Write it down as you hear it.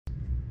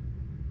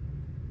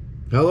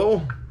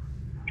Hello?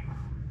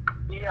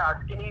 Yes,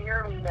 can you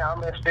hear me now,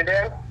 Mr.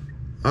 Dick?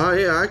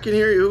 Yeah, I can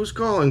hear you. Who's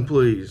calling,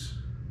 please?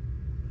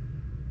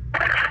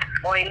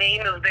 My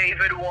name is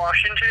David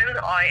Washington.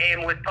 I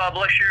am with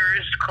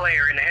Publishers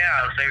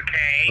Clearinghouse,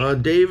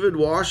 okay? David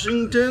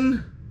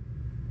Washington?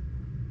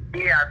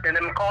 Yes, and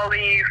I'm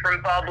calling you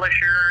from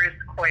Publishers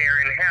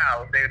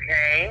Clearinghouse,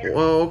 okay?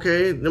 Well,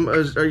 okay.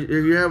 Are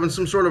you having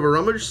some sort of a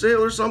rummage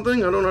sale or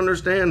something? I don't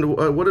understand.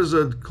 What is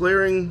a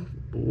clearing?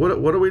 What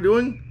are we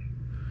doing?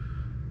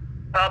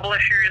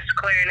 Publishers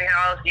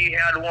Clearinghouse, you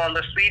had won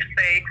the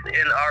sweepstakes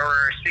in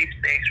our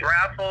sweepstakes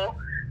raffle,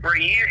 where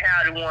you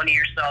had won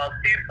yourself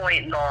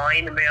 $2.9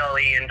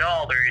 million,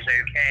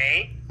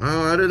 okay?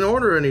 Oh, I didn't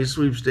order any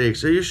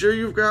sweepstakes. Are you sure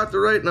you've got the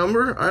right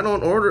number? I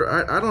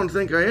don't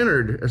think I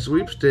entered a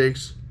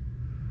sweepstakes.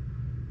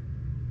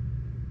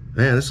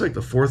 Man, this is like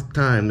the 4th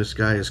time this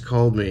guy has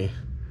called me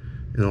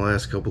in the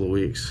last couple of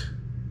weeks.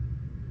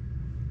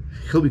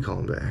 He'll be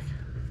calling back.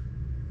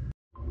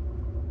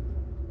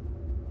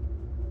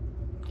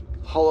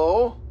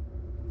 Hello?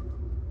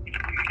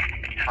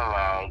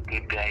 Hello,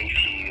 good day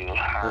to you.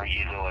 How are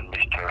you doing,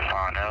 Mr.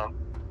 Fano?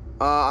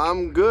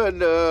 I'm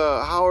good.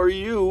 How are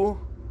you?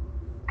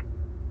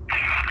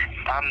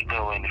 I'm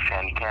doing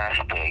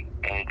fantastic,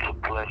 and it's a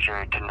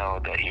pleasure to know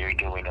that you're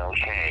doing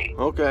okay.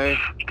 Okay.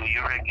 Do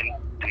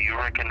you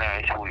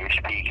recognize who you're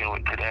speaking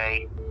with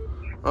today?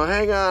 Oh,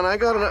 hang on. I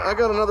got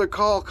another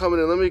call coming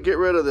in. Let me get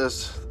rid of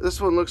this. This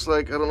one looks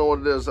like, I don't know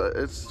what it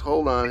is.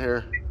 Hold on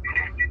here.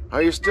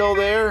 Are you still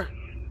there?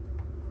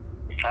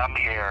 I'm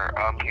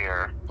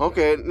here.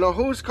 Okay. Now,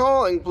 who's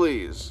calling,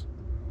 please?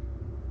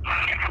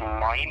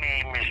 My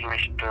name is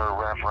Mr.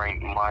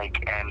 Reverend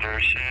Mike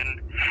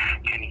Anderson,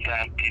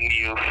 contacting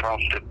you from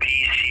the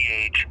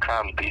PCH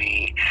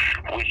company,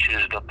 which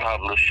is the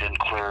Publishing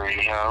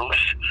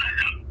Clearinghouse.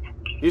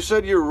 You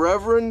said you're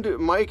Reverend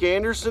Mike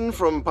Anderson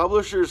from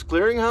Publishers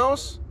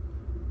Clearinghouse?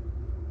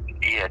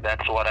 Yeah,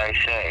 that's what I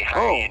say.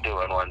 How are you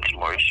doing once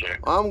more, sir?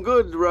 I'm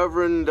good,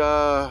 Reverend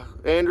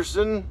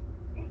Anderson.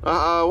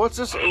 What's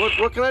this?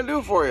 What can I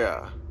do for you?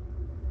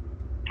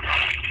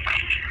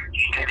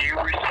 Did you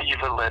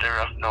receive a letter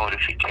of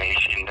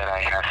notification that I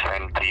have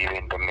sent to you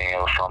in the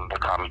mail from the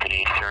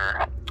company,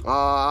 sir?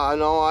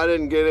 No, I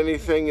didn't get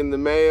anything in the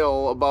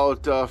mail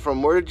about,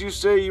 from where did you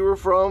say you were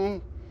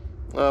from?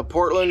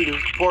 Portland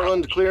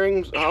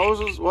Clearing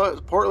Houses?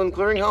 What? Portland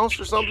Clearing House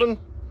or something?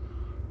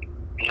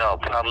 No,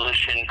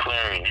 Publishing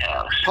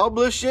Clearinghouse.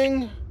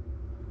 Publishing?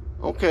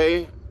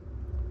 Okay.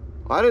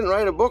 I didn't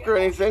write a book or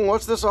anything.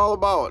 What's this all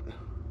about?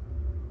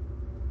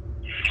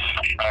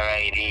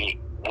 Alrighty.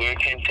 We're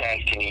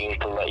contacting you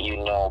to let you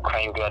know,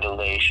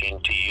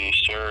 congratulations to you,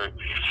 sir.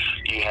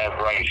 You have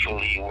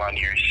rightfully won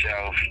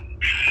yourself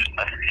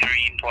a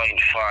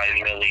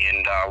 $3.5 million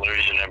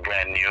in a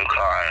brand new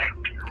car.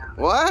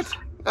 What?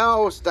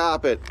 Oh,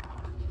 stop it.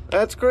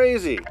 That's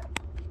crazy.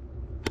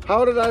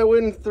 How did I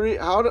win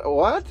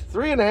what?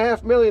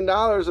 $3.5 million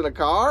in a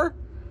car?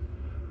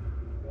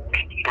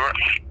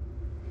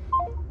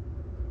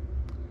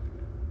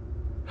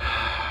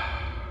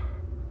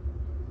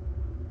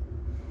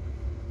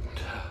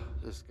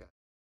 This guy.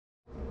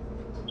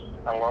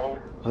 Hello?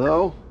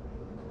 Hello?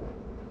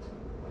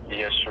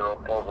 Yes, sir.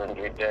 Pleasant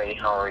good day.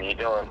 How are you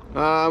doing?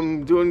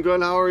 I'm doing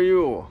good. How are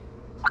you?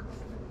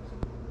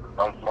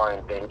 I'm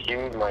fine, thank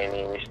you. My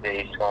name is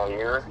Dave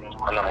Sawyer,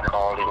 and I'm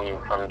calling you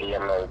from the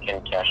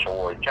American Cash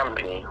Award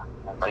Company.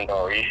 And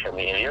are you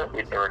familiar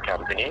with our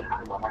company?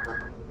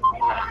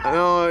 I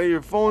know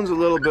your phone's a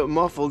little bit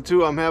muffled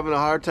too. I'm having a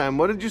hard time.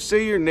 What did you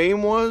say your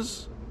name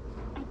was?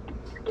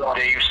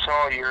 Dave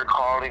Sawyer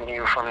calling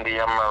you from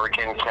the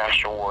American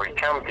Cash Award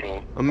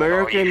Company.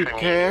 American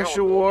Cash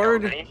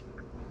Award?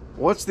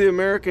 What's the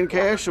American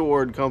Cash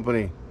Award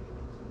Company?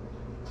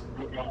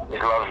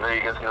 It's Las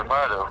Vegas,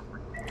 Nevada.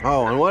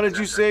 Oh, and what did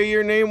you say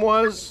your name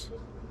was?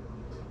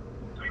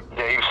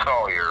 Dave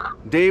Sawyer.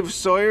 Dave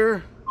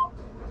Sawyer?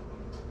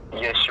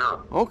 Yes, sir.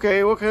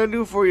 Okay, what can I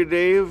do for you,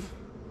 Dave?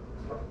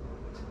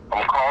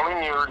 I'm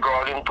calling you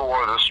regarding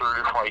toward a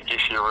certified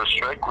cashier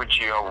check,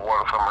 which you have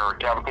won from our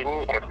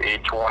company of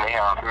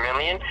 $2.5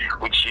 million,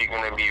 which you're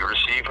going to be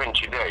receiving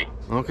today.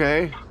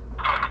 Okay.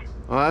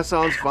 Well, that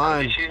sounds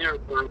fine. This is your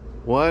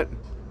What?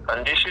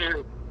 And this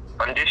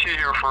is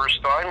your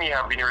first time you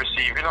have been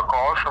receiving a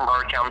call from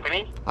our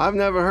company? I've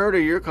never heard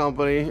of your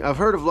company. I've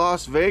heard of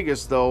Las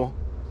Vegas, though.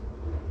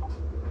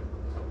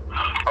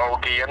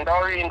 Okay, and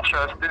are you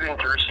interested in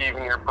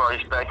receiving your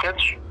prize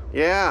package?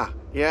 Yeah,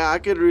 I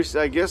could.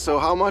 I guess so.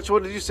 How much?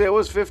 What did you say it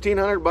was?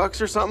 $1,500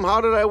 or something?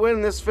 How did I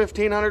win this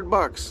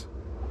 $1,500?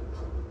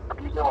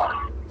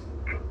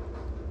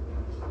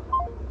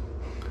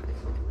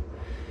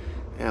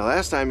 Yeah,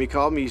 last time he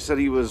called me, he said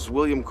he was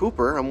William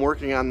Cooper. I'm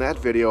working on that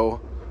video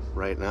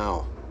right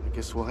now. I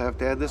guess we'll have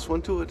to add this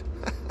one to it.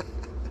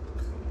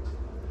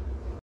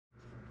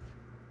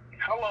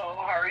 Hello,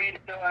 how are you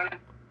doing?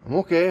 I'm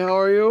okay. How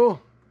are you?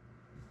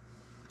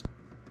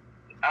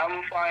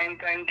 I'm fine,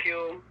 thank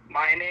you.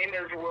 My name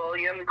is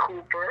William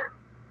Cooper,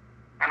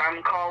 and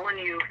I'm calling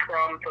you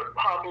from the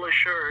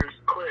Publishers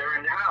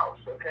clearing house,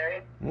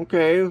 okay?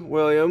 Okay,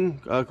 William.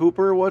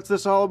 Cooper, what's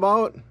this all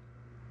about?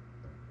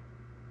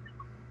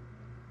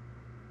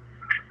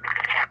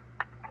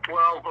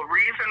 Well, the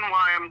reason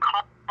why I'm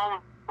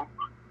calling,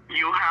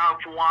 you have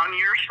won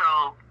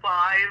yourself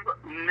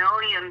 $5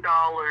 million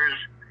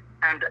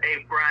and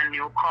a brand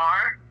new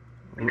car.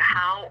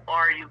 How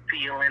are you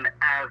feeling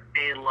as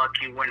a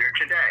lucky winner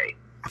today?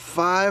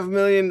 $5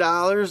 million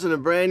and a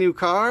brand new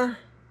car?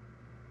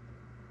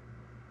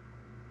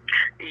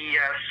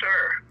 Yes,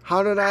 sir.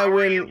 How did I How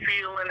win? are you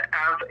feeling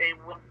as a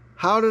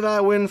How did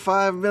I win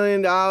 $5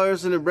 million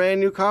and a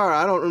brand new car?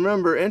 I don't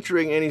remember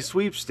entering any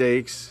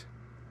sweepstakes.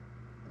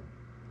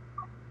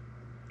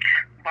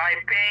 by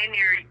paying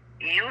your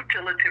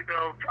utility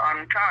bills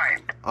on time?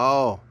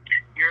 Oh.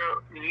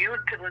 Your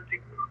utility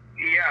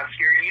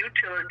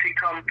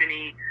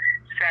company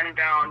send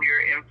down your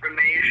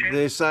information.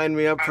 They signed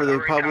me up for the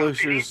Our company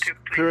Publishers to-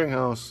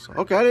 Clearinghouse.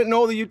 Okay, I didn't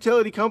know the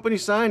utility company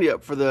signed you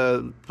up for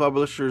the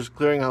Publishers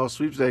Clearinghouse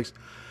sweepstakes.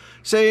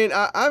 Saying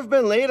I've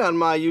been late on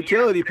my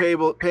utility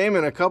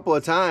payment a couple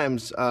of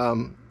times.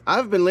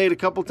 I've been late a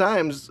couple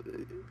times.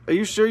 Are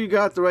you sure you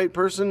got the right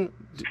person?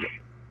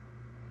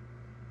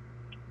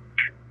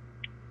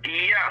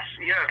 Yes,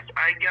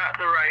 I got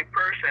the right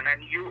person,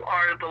 and you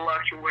are the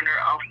lucky winner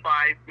of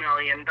 $5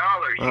 million. You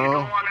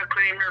don't want to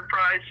claim your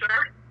prize,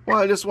 sir? Well,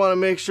 I just want to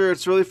make sure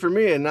it's really for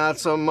me and not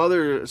some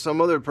other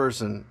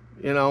person,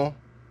 you know.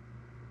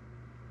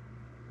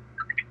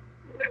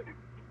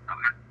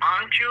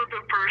 Aren't you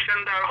the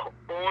person that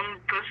owns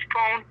this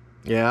phone?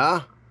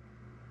 Yeah.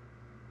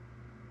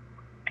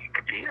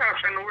 Yes,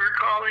 and we're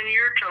calling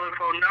your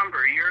telephone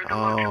number. You're the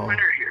lucky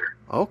winner here.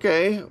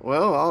 Okay.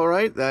 Well, all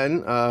right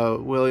then,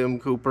 William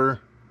Cooper.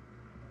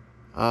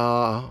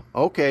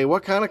 Okay.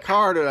 What kind of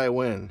car did I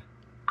win?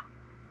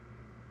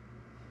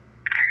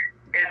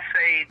 It's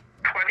a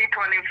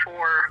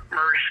 2024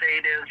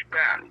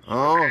 Mercedes-Benz.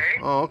 Oh,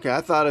 Okay? okay. I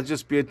thought it'd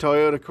just be a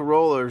Toyota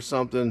Corolla or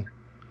something.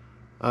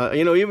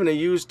 You know, even a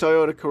used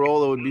Toyota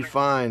Corolla would be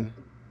fine,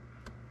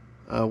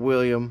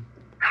 William.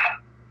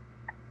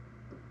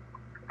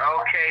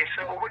 Okay,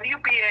 so would you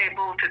be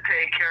able to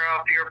take care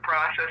of your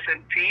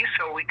processing fee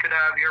so we could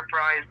have your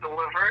prize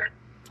delivered?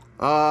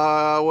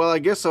 Well, I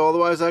guess so.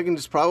 Otherwise, I can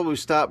just probably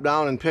stop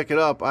down and pick it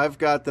up. I've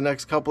got the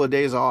next couple of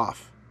days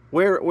off.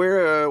 Where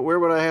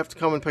would I have to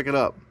come and pick it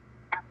up?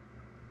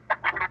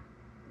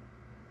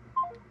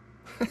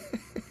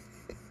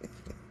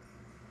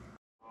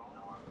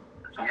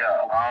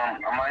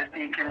 Am I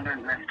speaking to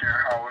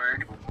Mr.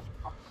 Howard?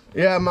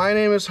 Yeah, my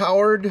name is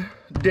Howard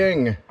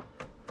Ding.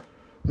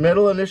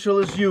 Middle initial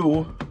is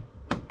U.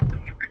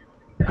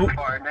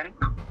 Pardon?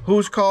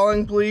 Who's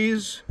calling,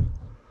 please?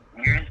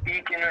 You're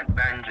speaking with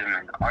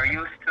Benjamin. Are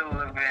you still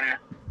living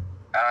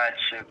at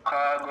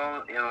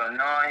Chicago,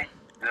 Illinois,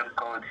 zip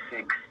code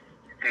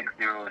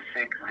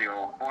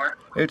 60604?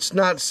 It's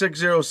not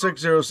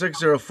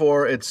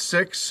 6060604. It's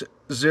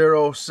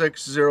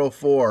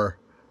 60604,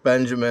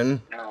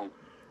 Benjamin. No.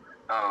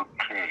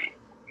 Okay.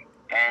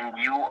 And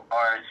you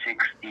are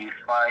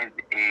 65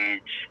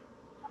 years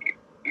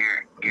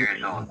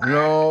old.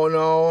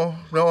 No,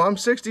 I'm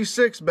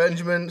 66,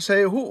 Benjamin.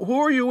 Say,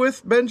 who are you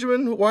with,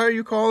 Benjamin? Why are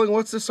you calling?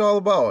 What's this all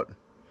about?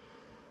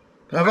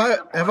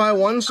 Have I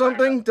won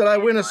something? Did I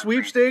win a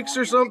sweepstakes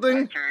or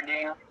something?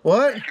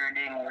 What? Mr.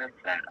 Ding,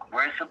 listen.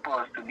 We're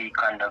supposed to be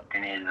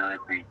conducting a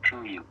delivery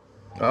to you.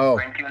 Oh.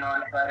 Weren't you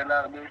notified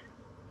about this?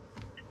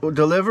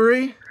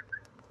 Delivery?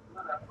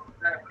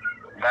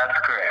 That's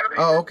correct.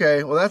 Oh,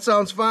 okay. Well, that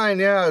sounds fine.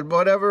 Yeah,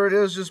 whatever it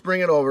is, just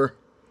bring it over.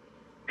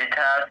 It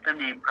has to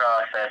be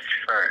processed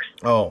first.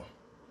 Oh.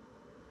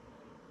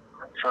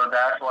 So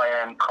that's why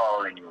I'm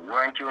calling you.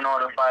 Weren't you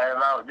notified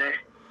about this?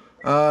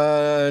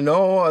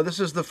 No. This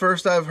is the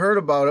first I've heard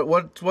about it.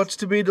 What's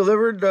to be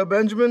delivered,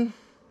 Benjamin?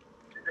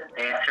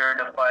 A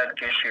certified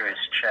cashier's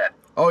check.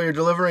 Oh, you're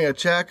delivering a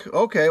check?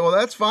 Okay, well,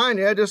 that's fine.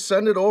 Yeah, just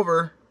send it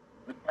over.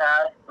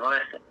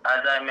 Listen,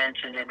 as I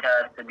mentioned, it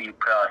has to be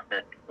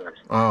processed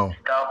first. Oh.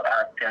 Stop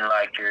acting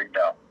like you're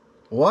dumb.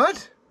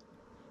 What?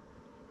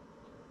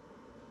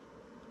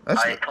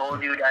 I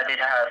told you that it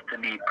has to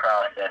be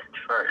processed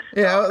first.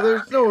 Yeah, Stop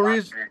there's no acting like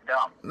reason. you're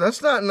dumb.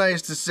 That's not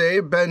nice to say,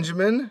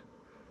 Benjamin.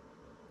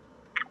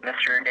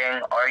 Mr.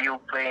 Ding, are you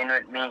playing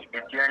with me?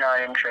 If you're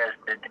not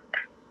interested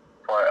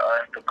for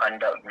us to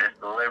conduct this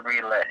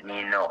delivery, let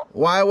me know.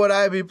 Why would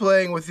I be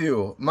playing with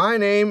you? My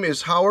name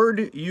is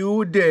Howard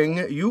U.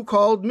 Ding. You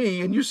called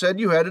me and you said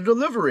you had a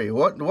delivery.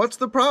 What's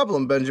the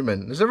problem,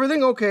 Benjamin? Is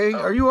everything okay?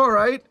 Are you all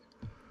right?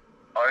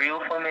 Are you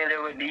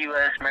familiar with the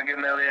U.S. Mega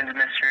Millions,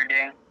 Mr.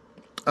 Ding?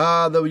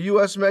 The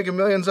U.S. Mega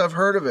Millions, I've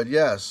heard of it,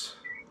 yes.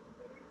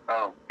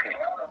 Okay.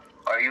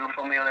 Are you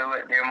familiar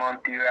with their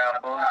monthly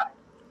raffles?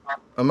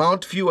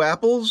 Amount few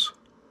apples?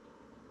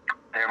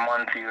 Their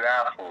monthly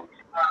raffles.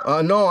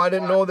 No, I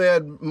didn't know they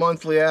had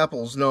monthly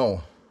apples,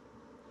 no.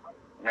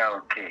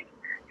 Okay.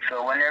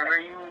 So whenever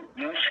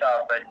you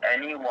shop at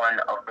any one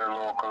of the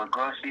local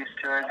grocery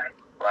stores,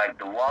 like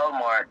the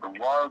Walmart, the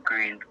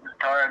Walgreens, the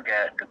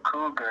Target, the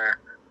Cougar,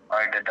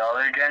 or the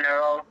Dollar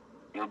General,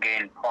 you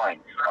gain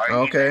points. Or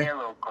Okay. even a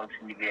local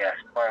CVS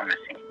pharmacy.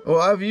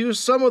 Well, I've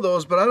used some of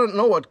those, but I don't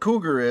know what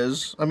Cougar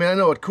is. I mean, I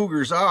know what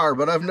Cougars are,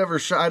 but I've never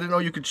I didn't know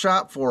you could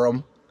shop for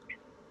them.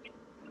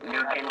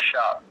 You can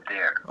shop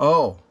there.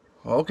 Oh,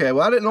 okay.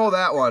 Well, I didn't know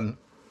that one.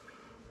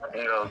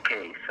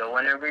 Okay, so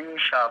whenever you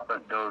shop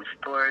at those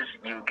stores,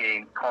 you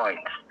gain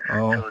points.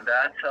 Oh. So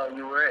that's how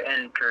you were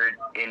entered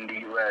in the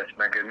U.S.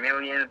 Mega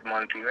Millions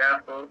monthly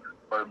raffle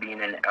for being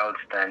an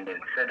outstanding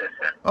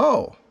citizen.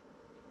 Oh.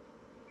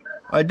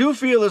 I do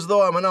feel as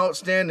though I'm an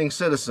outstanding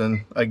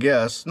citizen, I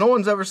guess. No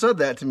one's ever said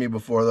that to me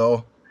before,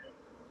 though.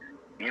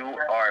 You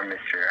are,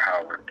 Mr.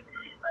 Howard.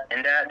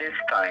 And at this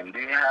time, do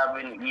you have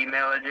an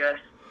email address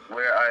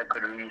where I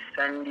could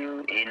resend you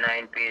a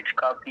 9-page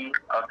copy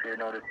of your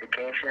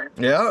notification?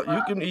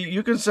 Yeah,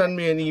 you can send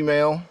me an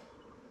email.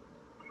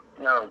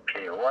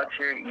 Okay, what's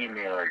your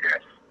email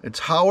address? It's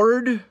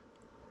Howard.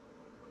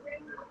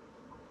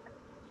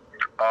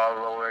 All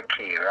lower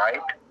K,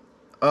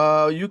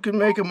 right? You can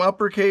make them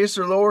uppercase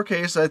or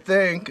lowercase, I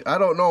think. I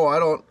don't know. I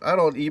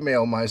don't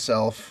email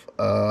myself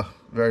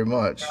very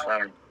much.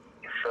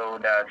 So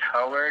that's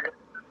Howard.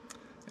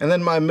 And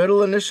then my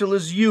middle initial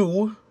is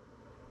U.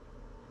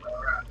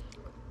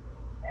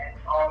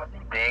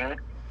 Ding.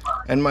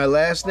 And my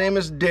last name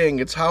is Ding.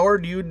 It's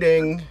Howard U.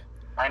 Ding.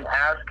 I'm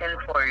asking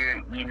for your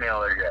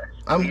email address.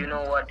 Do you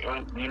know what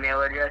an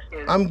email address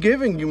is? I'm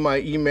giving you my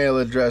email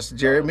address,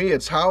 Jeremy.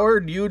 It's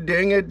Howard U.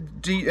 Ding at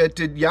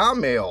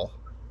Yahmail.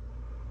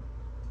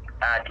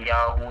 At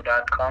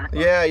yahoo.com?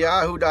 Yeah,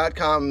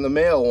 yahoo.com, the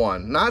mail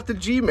one. Not the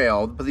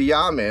Gmail, but the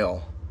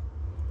Yahmail.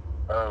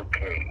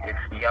 Okay,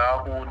 it's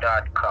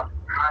yahoo.com.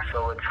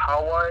 So it's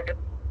Howard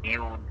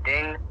U.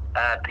 Ding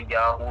at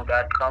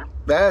yahoo.com?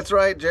 That's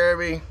right,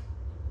 Jeremy.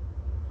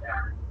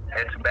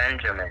 It's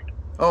Benjamin.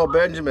 Oh,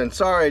 Benjamin.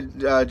 Sorry,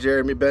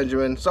 Jeremy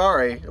Benjamin.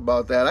 Sorry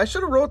about that. I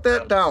should have wrote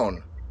that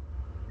down.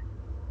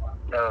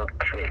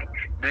 Okay.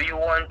 Do you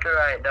want to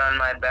write down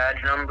my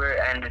badge number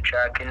and the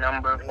tracking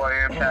number for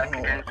your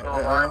package and so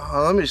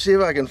on? Let me see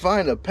if I can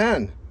find a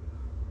pen.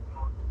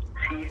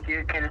 See if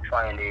you can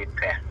find a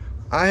pen.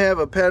 I have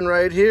a pen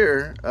right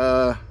here.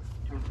 Do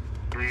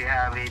you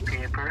have a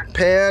paper?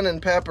 Pen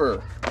and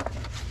pepper.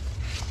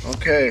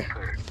 Okay.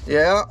 Paper.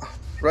 Yeah,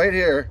 right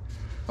here.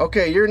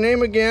 Okay, your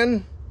name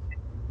again?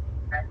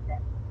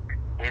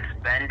 It's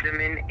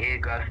Benjamin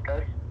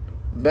Augustus.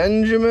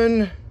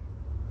 Benjamin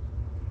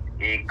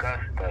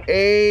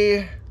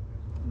Augustus.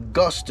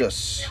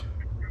 Gustus.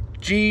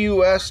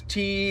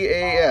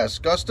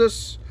 Gustas.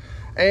 Gustus.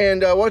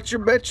 And what's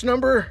your batch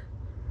number?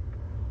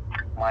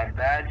 My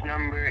badge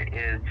number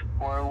is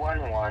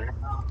 411.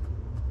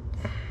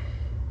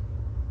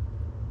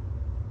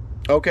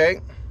 Okay.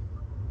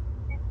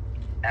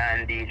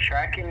 And the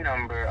tracking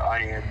number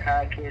on your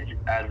package,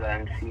 as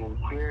I'm seeing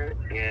here,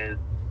 is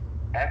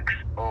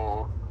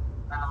XO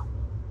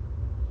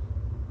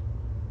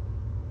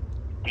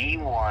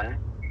D1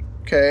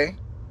 Okay.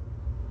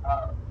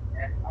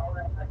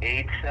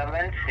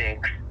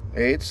 876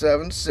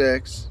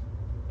 876.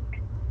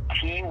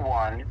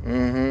 T1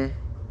 Mm-hmm.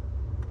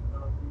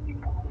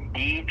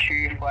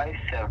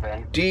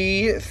 D357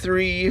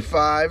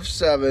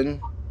 D357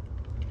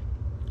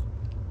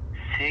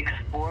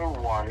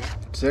 641.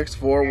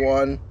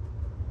 641.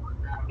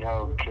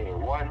 Okay,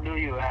 what do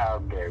you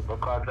have there?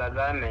 Because as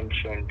I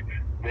mentioned,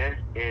 this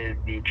is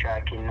the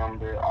tracking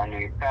number on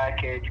your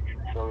package,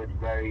 so it's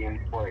very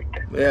important.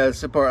 Yeah,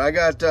 it's the part. I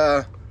got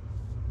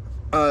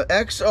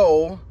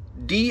XO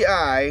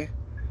DI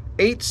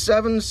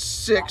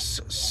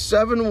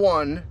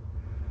 87671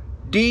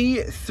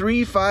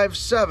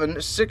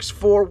 D357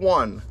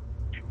 641.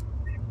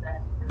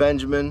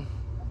 Benjamin.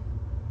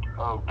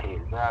 Okay,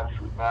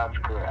 that's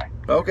correct.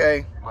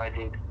 Okay. But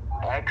it's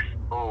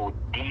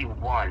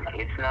XOD1.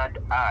 It's not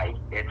I,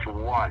 it's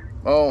 1.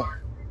 Oh.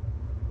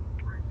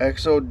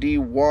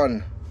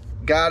 XOD1.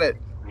 Got it.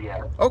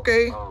 Yeah.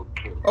 Okay.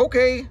 Okay.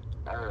 Okay.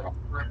 Alright.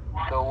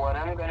 So what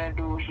I'm gonna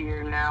do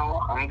here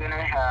now, I'm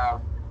gonna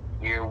have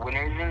your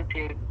winner's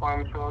intake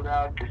form filled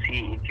out to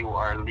see if you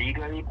are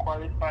legally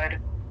qualified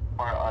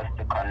for us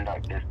to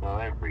conduct this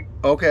delivery.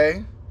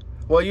 Okay.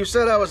 Well, you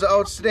said I was an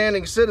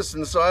outstanding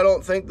citizen, so I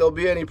don't think there'll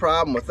be any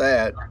problem with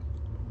that.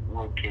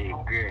 Okay,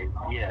 great.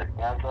 Yes,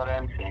 that's what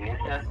I'm saying.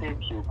 It's just a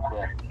few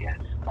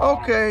questions.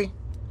 Okay.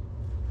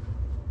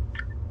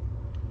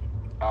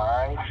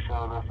 Alright,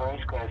 so the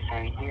first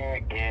question here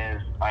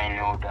is, I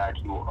know that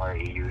you are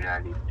a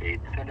United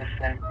States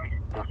citizen.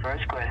 The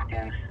first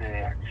question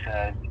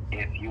says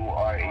if you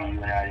are a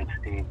United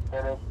States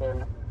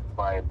citizen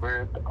by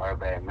birth or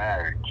by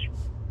marriage.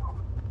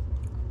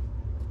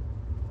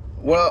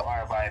 Well, You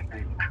are by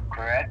birth,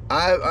 correct?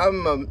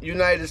 I'm a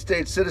United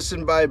States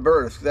citizen by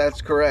birth.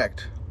 That's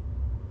correct.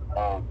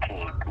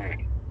 Okay,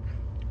 great.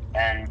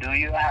 And do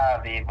you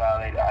have a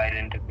valid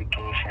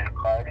identification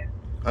card?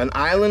 An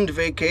island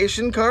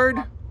vacation card?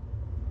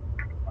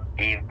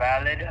 A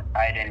valid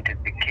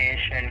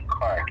identification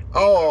card.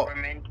 Oh. A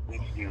government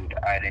issued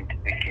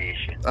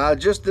identification.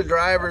 Just the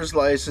driver's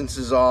license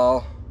is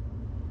all.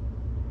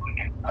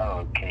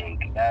 Okay,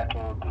 that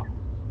will do.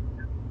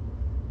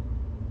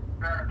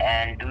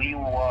 And do you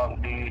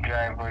walk, do you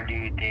drive, or do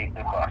you take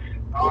the bus?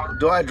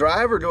 Do I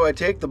drive or do I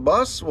take the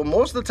bus? Well,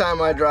 most of the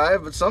time I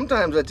drive, but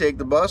sometimes I take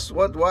the bus.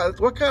 What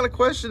kind of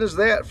question is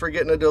that for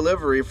getting a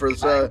delivery for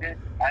this?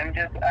 I'm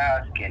just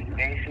asking,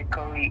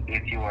 basically,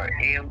 if you are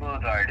able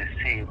or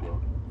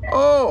disabled.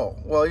 Oh,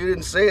 well, you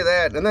didn't say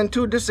that. And then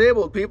two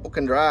disabled people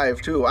can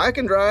drive too. I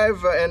can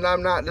drive and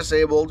I'm not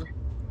disabled.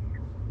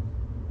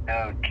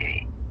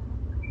 Okay.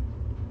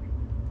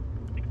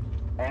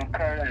 And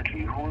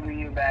currently, who do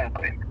you bank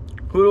with?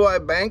 Who do I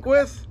bank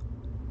with?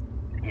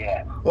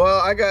 Yeah.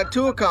 Well, I got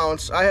two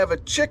accounts. I have a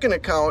chicken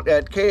account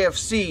at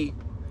KFC,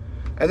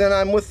 and then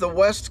I'm with the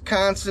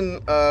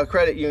Wisconsin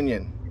Credit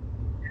Union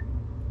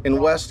in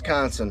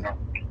Wisconsin.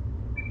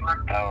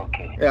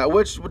 Okay. Yeah,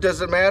 which does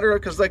it matter?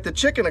 Because like the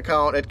chicken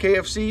account at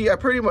KFC, I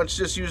pretty much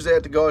just use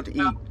that to go out to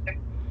eat. Okay.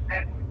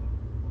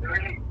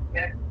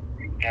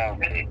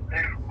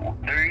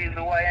 The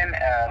reason why I'm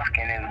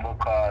asking is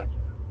because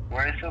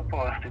we're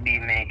supposed to be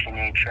making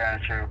a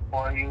transfer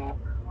for you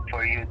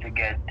to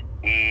get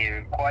a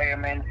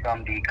requirement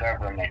from the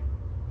government.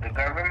 The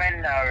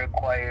government now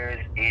requires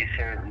a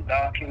certain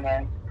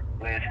document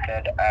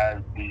listed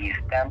as the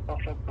stamp of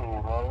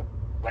approval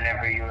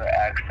whenever you are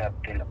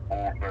accepting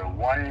over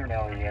 1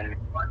 million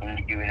in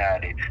the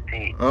United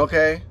States.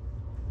 Okay.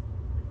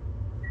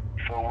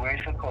 So we're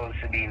supposed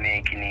to be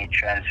making a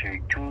transfer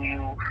to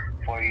you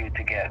for you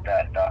to get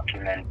that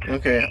document.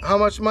 Okay. How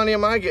much money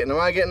am I getting? Am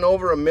I getting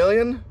over $1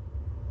 million?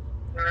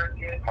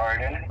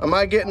 Pardon? Am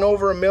I getting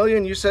over $1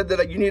 million? You said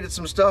that you needed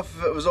some stuff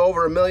if it was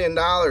over $1 million.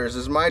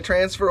 Is my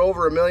transfer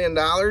over $1 million?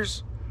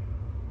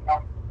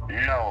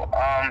 No,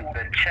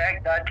 the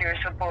check that you're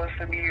supposed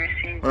to be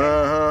receiving is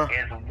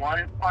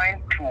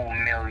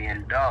 $1.2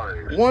 million.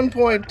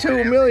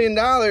 $1.2 million?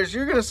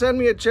 You're going to send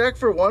me a check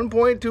for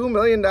 $1.2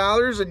 million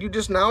and you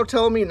just now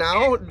tell me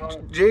now,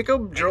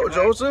 Jacob,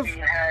 Joseph?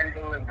 It's hand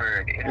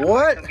delivered.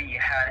 What? It's to be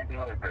hand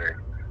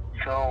delivered.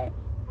 So,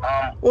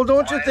 well,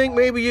 don't you think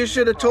maybe you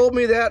should have told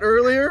me that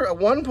earlier?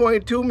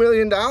 $1.2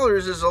 million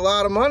is a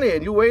lot of money,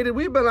 and you waited.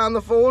 We've been on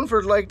the phone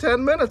for like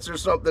 10 minutes or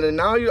something, and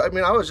now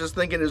I was just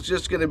thinking it's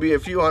just going to be a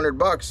few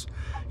 $100,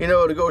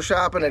 to go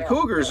shopping at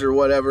Cougars or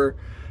whatever.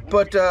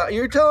 But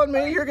you're telling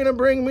me you're going to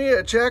bring me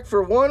a check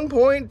for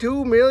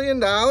 $1.2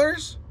 million?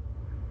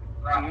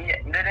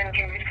 Didn't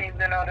you receive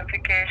the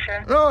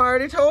notification? No, I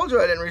already told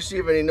you I didn't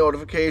receive any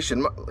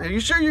notification. Are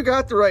you sure you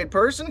got the right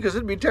person? Because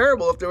it'd be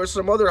terrible if there was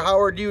some other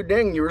Howard U.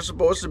 Ding you were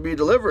supposed to be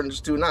delivering this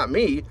to, not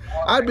me.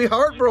 I'd be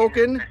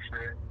heartbroken.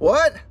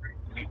 What?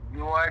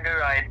 You are the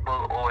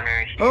rightful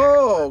owner here.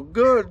 Oh,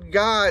 good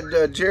God,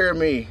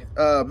 Jeremy,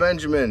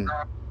 Benjamin.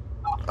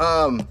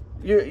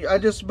 I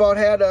just about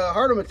had a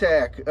heart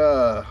attack.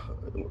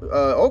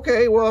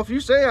 Okay, well, if you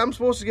say I'm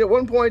supposed to get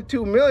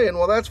 1.2 million,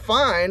 well, that's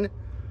fine.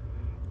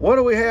 What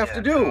do we have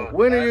to do? So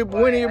when are you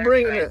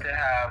bringing it?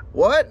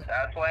 What?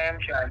 That's why I'm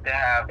trying to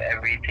have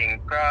everything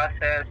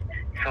processed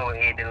so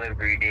a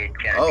delivery date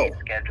can be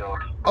scheduled.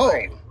 Oh,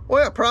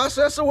 well, yeah,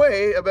 process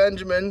away,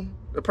 Benjamin.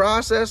 The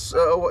process,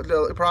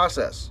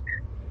 process.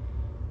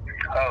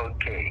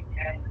 Okay.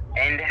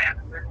 And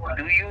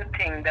do you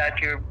think that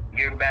your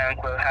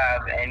bank will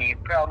have any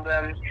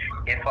problems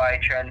if I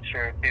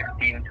transfer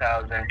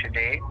 $15,000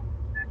 today?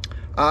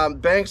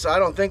 Banks, I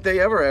don't think they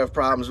ever have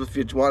problems if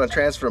you want to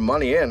transfer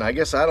money in. I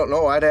guess I don't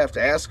know. I'd have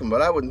to ask them,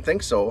 but I wouldn't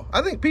think so.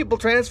 I think people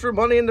transfer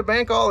money in the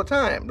bank all the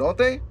time, don't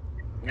they?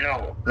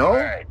 No. No? All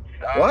right.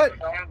 What?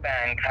 Some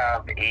banks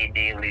have a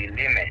daily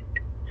limit.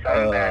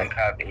 Some banks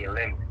have a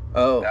limit.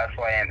 Oh. That's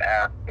why I'm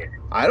asking.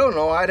 I don't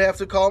know. I'd have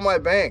to call my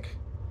bank.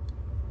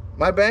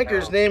 My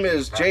banker's name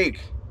is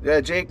Jake.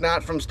 Yeah, Jake,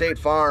 not from State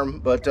Farm,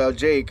 but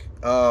Jake.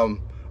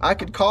 I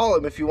could call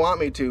him if you want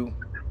me to.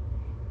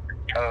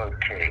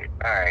 Okay,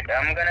 alright.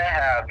 I'm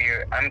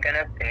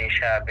gonna finish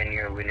having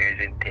your winners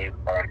intake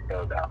form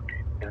filled out.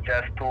 There's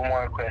just 2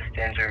 more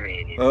questions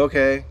remaining.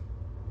 Okay.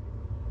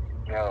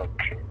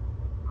 Okay.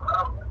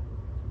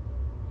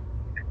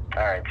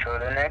 Alright, so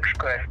the next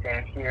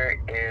question here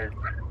is,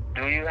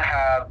 do you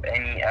have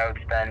any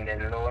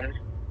outstanding loans?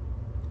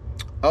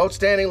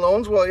 Outstanding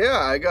loans? Well, yeah,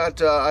 I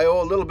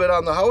owe a little bit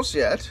on the house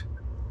yet.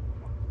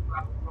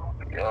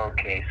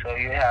 Okay, so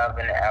you have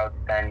an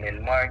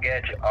outstanding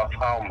mortgage of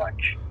how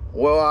much?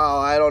 Well,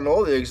 I don't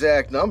know the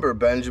exact number,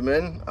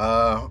 Benjamin.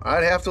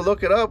 I'd have to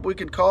look it up. We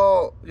could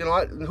call,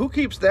 who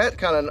keeps that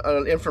kind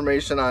of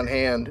information on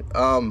hand?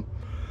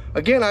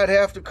 Again, I'd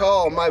have to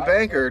call my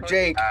banker,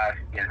 Jake.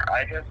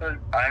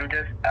 I'm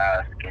just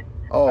asking.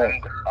 Oh.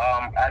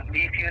 At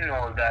least you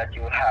know that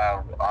you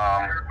have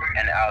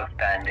an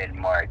outstanding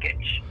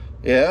mortgage.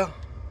 Yeah,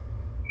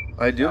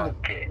 I do.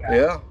 Okay.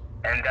 Yeah.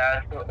 And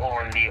that's the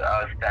only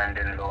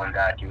outstanding loan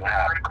that you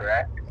have,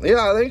 correct?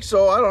 Yeah, I think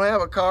so. I don't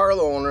have a car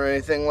loan or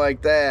anything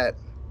like that.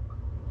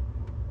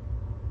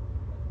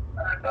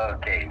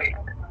 Okay.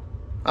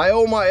 I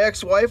owe my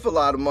ex-wife a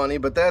lot of money,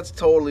 but that's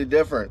totally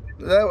different.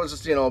 That was,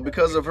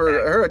 because of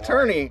her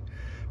attorney.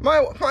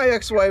 My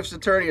ex-wife's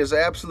attorney is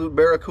absolute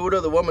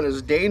barracuda. The woman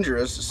is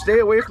dangerous. Stay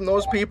away from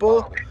those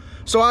people.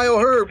 So I owe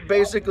her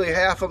basically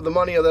half of the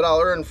money that I'll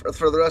earn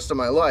for the rest of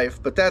my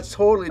life, but that's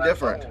totally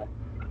different.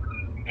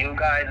 You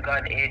guys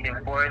got a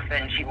divorce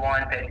and she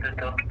wanted to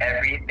took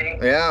everything?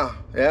 Yeah.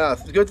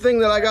 Good thing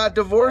that I got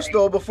divorced,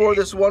 though, before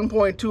this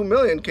 1.2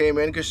 million came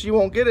in, because she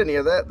won't get any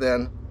of that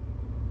then.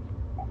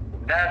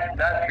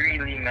 That's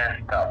really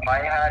messed up. I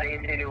had a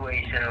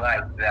situation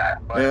like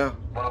that, but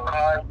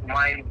because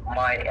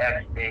my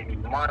ex-baby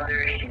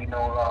mother, she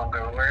no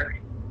longer works,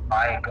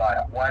 I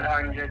got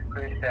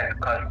 100%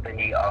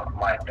 custody of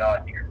my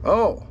daughter.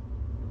 Oh,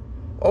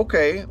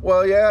 okay.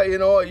 Well, yeah, you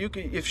know, you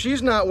can, if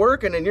she's not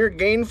working and you're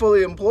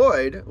gainfully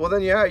employed, well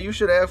then, yeah, you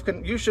should have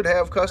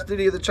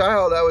custody of the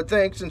child, I would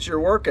think, since you're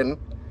working.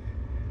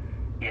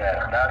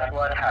 Yeah, that's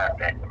what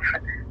happened.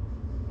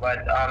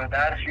 But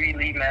that's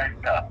really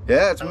messed up.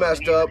 Yeah, it's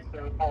messed up. Do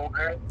you still owe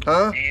her?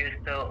 Huh? Do you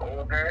still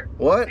owe her?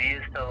 What? Do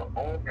you still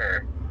owe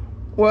her?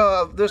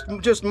 Well, there's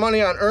just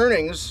money on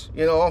earnings,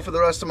 you know, for the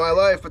rest of my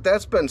life, but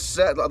that's been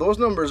set. Those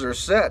numbers are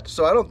set,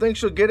 so I don't think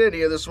she'll get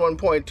any of this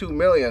 1.2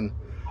 million.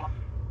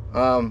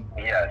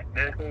 Yes,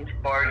 this is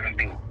for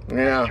you.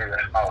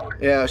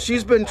 Yeah,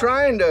 she's been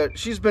trying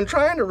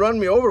to run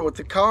me over with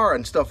the car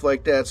and stuff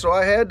like that, so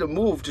I had to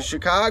move to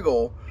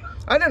Chicago.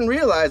 I didn't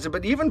realize it,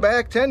 but even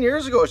back 10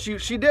 years ago,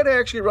 she did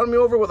actually run me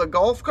over with a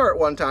golf cart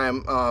one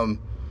time.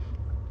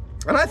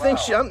 And I think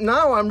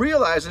now I'm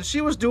realizing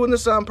she was doing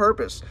this on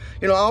purpose.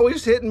 You know,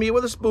 always hitting me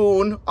with a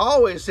spoon,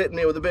 always hitting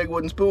me with a big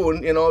wooden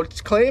spoon, you know,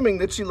 claiming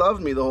that she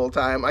loved me the whole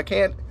time. I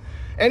can't.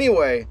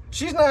 Anyway,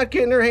 she's not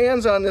getting her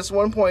hands on this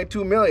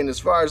 1.2 million as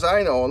far as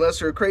I know, unless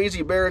her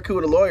crazy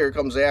Barracuda lawyer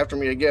comes after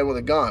me again with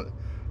a gun.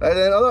 And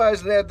then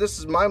otherwise than that, this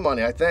is my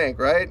money, I think,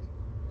 right?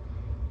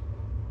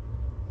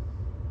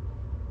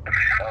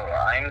 Oh,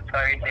 I'm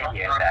sorry to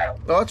hear that.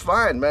 Oh, it's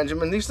fine,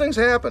 Benjamin. These things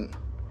happen.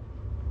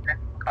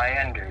 I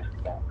understand.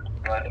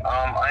 But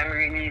I'm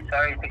really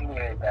sorry to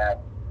hear that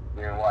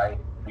your wife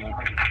beat you.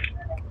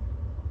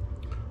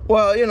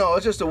 Well, you know,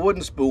 it's just a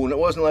wooden spoon. It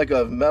wasn't like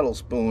a metal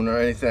spoon or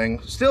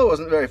anything. Still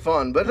wasn't very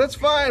fun, but that's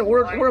fine.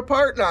 We're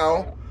apart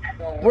now.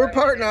 We're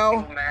apart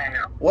now.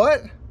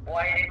 What?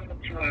 Why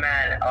didn't you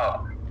man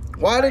up?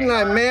 Why didn't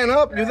I man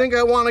up? You think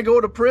I want to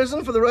go to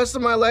prison for the rest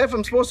of my life?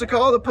 I'm supposed to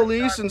call the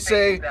police and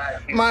say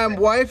my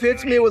wife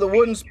hits me with a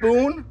wooden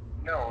spoon?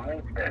 No,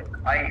 listen.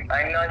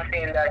 I'm not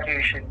saying that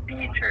you should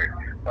beat her,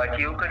 but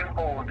you could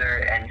hold her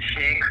and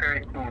shake her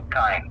 2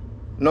 times.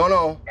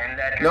 No,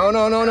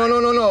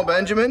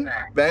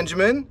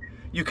 Benjamin,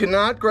 you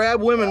cannot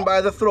grab women by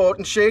the throat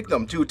and shake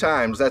them 2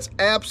 times. That's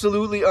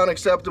absolutely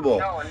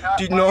unacceptable.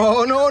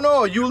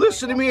 No, you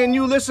listen to me and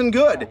you listen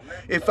good.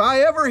 If I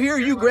ever hear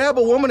you grab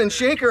a woman and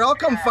shake her, I'll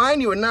come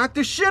find you and knock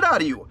the shit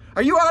out of you.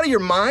 Are you out of your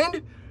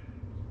mind?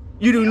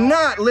 You do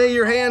not lay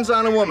your hands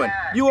on a woman.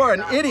 You are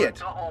an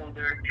idiot.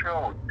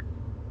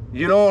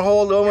 You don't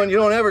hold a woman, you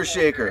don't ever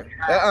shake her.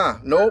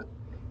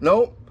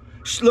 Nope.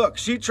 Look,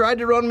 she tried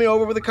to run me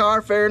over with a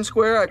car, fair and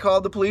square. I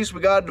called the police.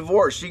 We got a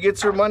divorce. She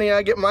gets her money.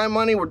 I get my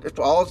money.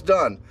 All's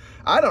done.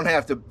 I don't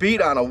have to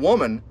beat on a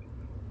woman,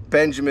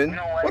 Benjamin.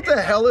 What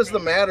the hell is the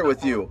matter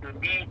with you?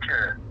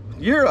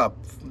 You're a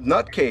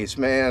nutcase,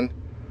 man.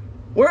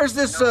 Where's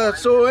this?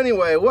 So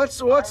anyway,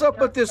 what's up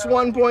with this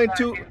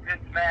 1.2?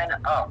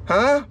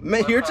 Huh?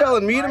 You're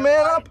telling me to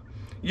man up?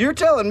 You're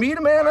telling me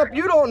to man up?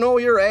 You don't know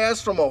your ass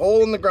from a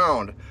hole in the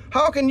ground.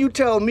 How can you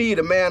tell me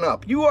to man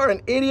up? You are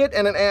an idiot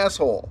and an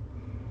asshole.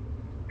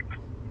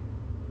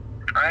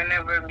 I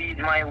never beat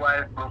my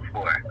wife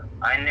before.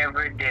 I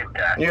never did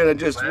that. You're gonna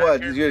just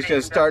what? You're just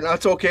gonna start? Now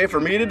it's okay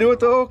for me to do it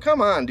though? Come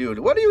on, dude.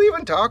 What are you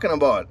even talking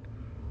about?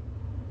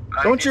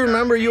 Don't you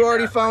remember you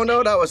already found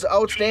out I was an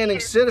outstanding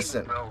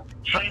citizen?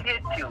 She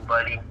hit you,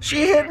 buddy.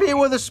 She hit me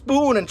with a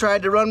spoon and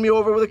tried to run me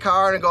over with a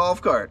car and a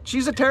golf cart.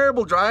 She's a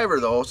terrible driver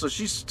though, so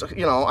she's,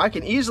 you know, I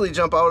can easily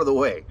jump out of the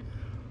way.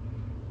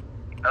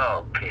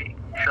 Okay,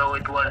 so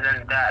it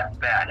wasn't that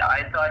bad.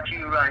 I thought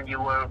you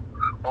were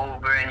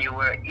over and you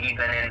were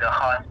even in the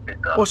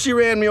hospital. Well, she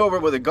ran me over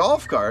with a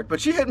golf cart, but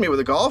she hit me with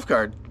a golf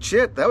cart.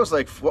 Shit, that was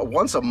like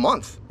once a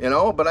month, you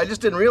know? But I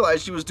just didn't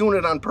realize she was doing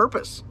it on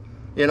purpose,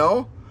 you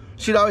know?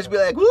 She'd always be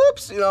like,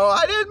 whoops, you know,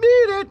 I didn't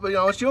mean it. But, you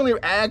know, she only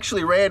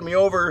actually ran me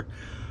over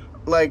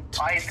like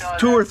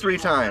 2 or 3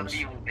 times.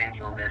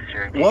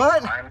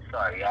 What? I'm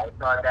sorry, I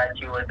thought that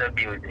she was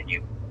abusing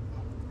you.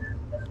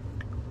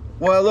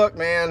 Well, look,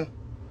 man,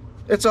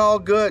 it's all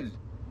good.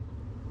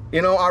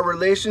 You know, our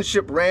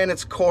relationship ran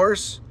its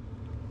course,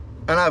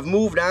 and I've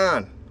moved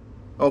on,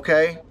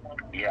 okay?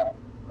 Yeah,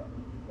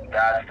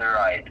 that's the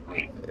right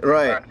way.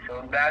 Right.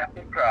 So back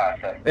to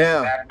process.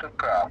 Yeah. Back to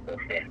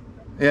processing.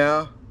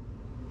 Yeah.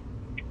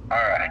 All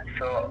right,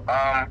 so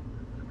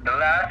the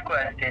last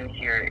question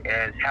here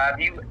is, have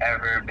you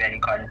ever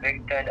been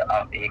convicted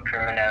of a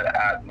criminal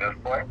act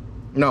before?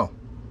 No.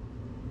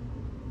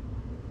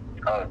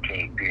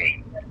 Okay,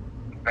 great.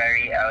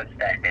 Very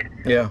outstanding.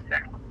 Yeah.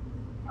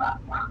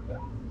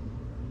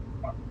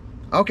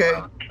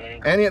 Okay.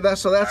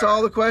 So that's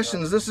all the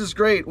questions. This is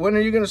great. When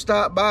are you going to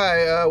stop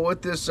by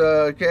with this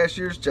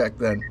cashier's check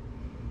then?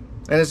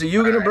 And is it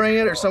you going to bring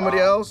it or somebody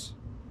else?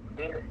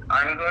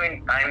 I'm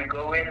going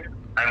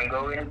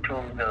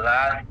to the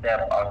last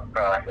step of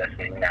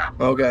processing now.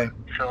 Okay.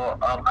 So,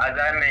 as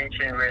I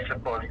mentioned, we're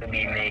supposed to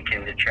be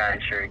making the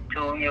transfer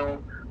to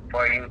you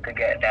for you to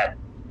get that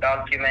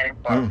document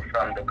from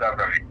the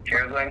government.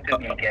 You're going to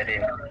be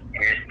getting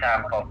your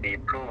stamp of the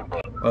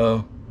approval.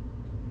 Oh.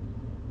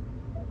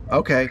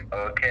 Okay.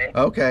 Okay?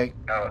 Okay.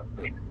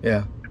 Okay.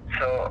 Yeah.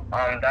 So,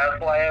 that's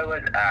why I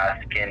was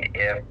asking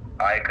if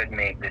I could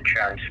make the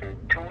transfer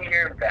to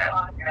your bank.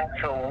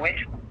 So,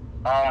 which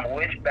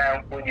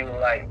bank would you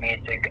like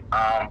me to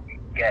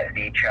get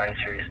the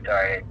transfer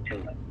started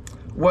to?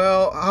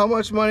 Well, how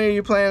much money are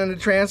you planning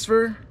to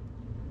transfer?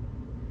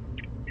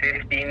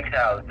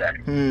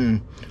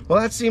 15,000.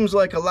 Well, that seems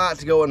like a lot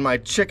to go in my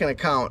chicken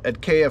account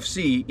at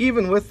KFC.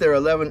 Even with their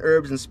 11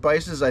 herbs and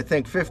spices, I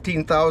think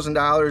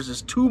 $15,000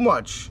 is too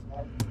much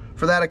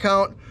for that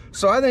account.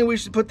 So I think we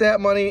should put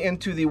that money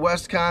into the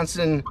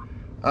Wisconsin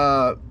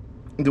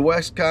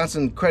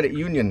Credit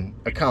Union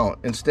account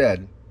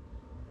instead.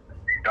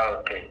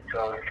 Okay,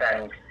 so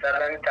send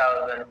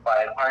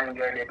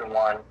 7,500 in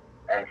one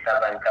and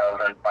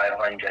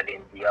 7,500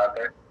 in the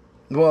other.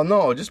 Well,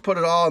 no, just put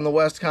it all in the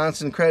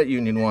Wisconsin Credit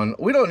Union one.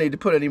 We don't need to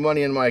put any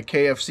money in my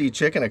KFC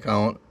chicken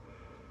account.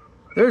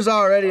 There's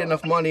already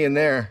enough money in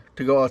there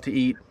to go out to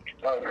eat.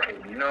 Okay,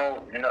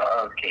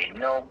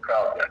 no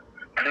problem.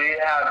 Do you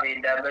have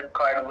a debit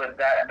card with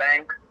that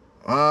bank?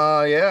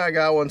 Yeah, I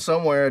got one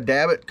somewhere. A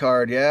debit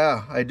card,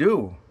 yeah, I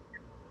do.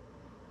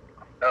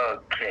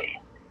 Okay.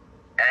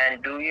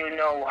 And do you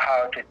know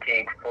how to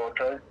take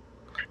photos?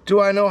 Do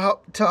I know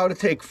how to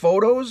take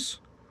photos?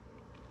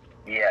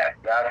 Yes,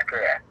 that's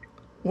correct.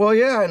 Well,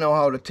 yeah, I know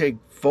how to take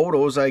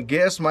photos, I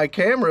guess. My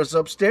camera's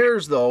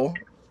upstairs, though.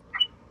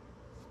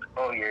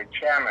 Oh, your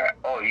camera.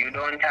 Oh, you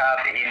don't have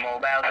a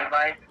mobile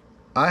device?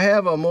 I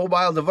have a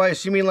mobile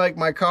device. You mean like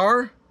my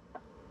car?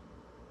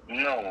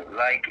 No,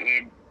 like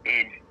a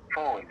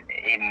phone,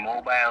 a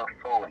mobile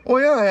phone. Oh,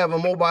 yeah, I have a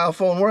mobile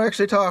phone. We're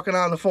actually talking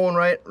on the phone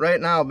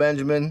right now,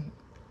 Benjamin.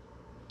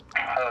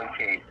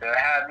 Okay, so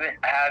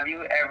have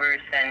you ever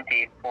sent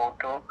a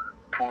photo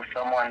to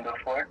someone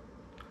before?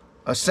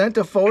 Sent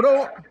a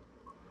photo?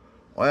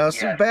 Well,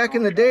 see, Yes, back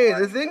in the day,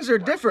 the things are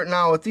different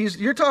now with these.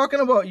 You're talking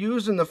about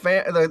using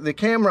the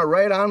camera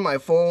right on my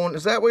phone.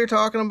 Is that what you're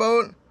talking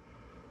about?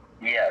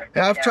 Yes.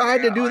 I've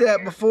tried to do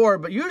that before,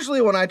 but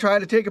usually when I try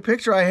to take a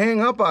picture, I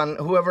hang up on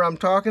whoever I'm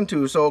talking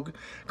to. So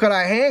could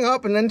I hang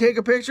up and then take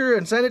a picture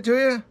and send it to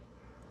you?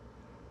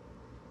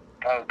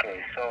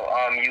 Okay, so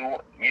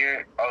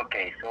you're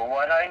okay. So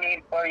what I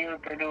need for you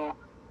to do,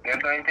 you're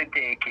going to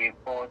take a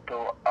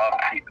photo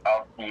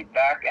of the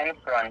back and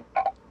front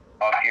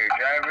of your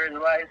driver's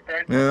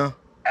license. Yeah.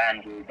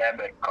 And your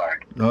debit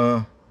card.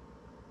 Do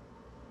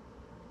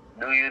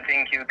you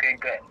think you could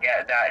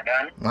get that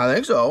done? I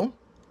think so.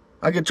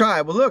 I could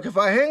try, but look, if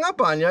I hang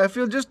up on you, I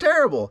feel just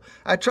terrible.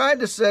 I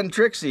tried to send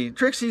Trixie.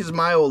 Trixie's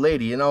my old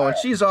lady, you know, and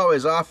she's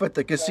always off at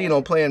the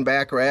casino playing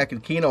baccarat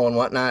and keno and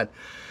whatnot.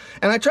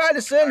 And I tried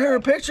to send her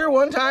a picture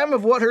one time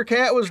of what her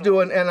cat was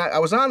doing, and I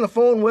was on the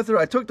phone with her.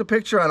 I took the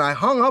picture, and I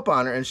hung up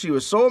on her, and she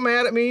was so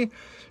mad at me.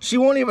 She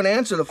won't even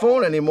answer the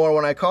phone anymore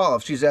when I call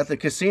if she's at the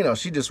casino.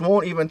 She just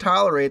won't even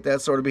tolerate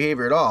that sort of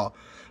behavior at all.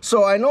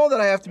 So I know that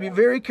I have to be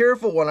very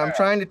careful when I'm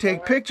trying to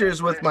take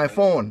pictures with my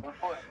phone.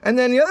 And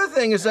then the other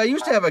thing is I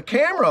used to have a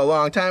camera a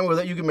long time ago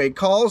that you could make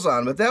calls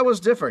on, but that was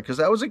different because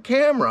that was a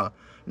camera,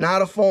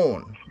 not a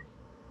phone.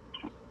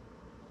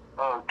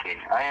 Okay,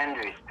 I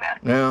understand.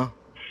 Yeah.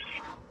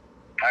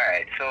 All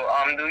right. So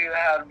do you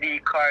have the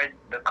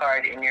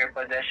card in your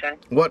possession?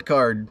 What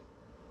card?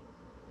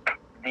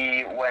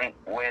 The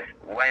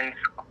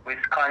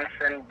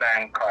Wisconsin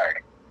bank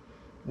card.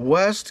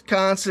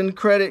 Wisconsin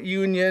Credit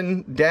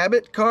Union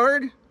debit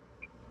card?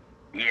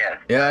 Yes,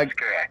 Yeah, that's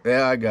correct.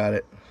 Yeah, I got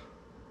it.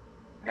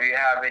 Do you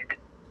have it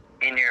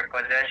in your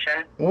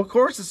possession? Well, of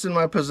course it's in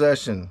my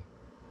possession.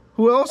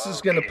 Who else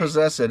is going to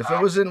possess it?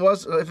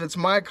 If it's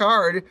my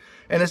card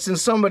and it's in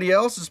somebody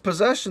else's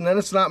possession, then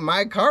it's not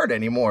my card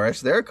anymore.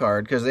 It's their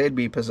card because they'd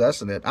be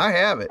possessing it. I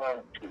have it.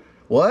 Okay.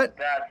 What?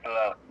 That's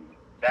lovely.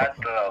 That's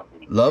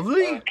lovely.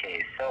 Lovely?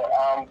 Okay,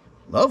 so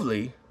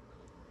Lovely?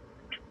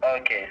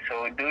 Okay,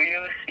 so do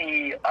you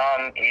see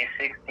a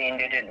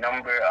 16-digit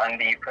number on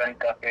the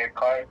front of your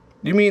card?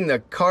 You mean the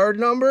card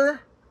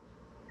number?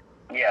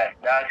 Yes,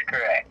 that's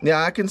correct.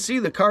 Yeah, I can see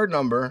the card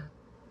number.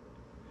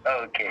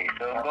 Okay,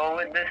 so go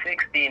with the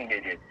 16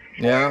 digits.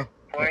 Yeah.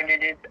 4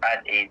 digits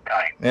at a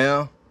time.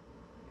 Yeah.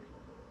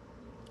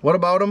 What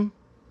about them?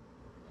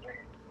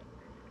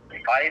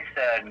 I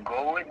said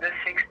go with the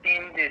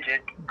 16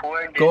 digit,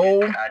 4 digits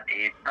Go. at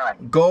a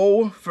time.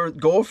 Go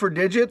for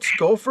digits?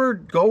 Go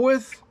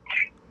with?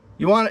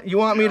 You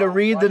want me to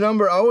read the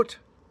number out?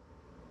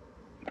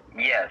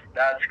 Yes,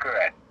 that's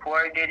correct.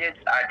 4 digits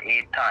at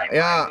a time.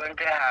 Yeah.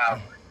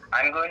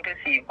 I'm going to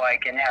see if I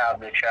can have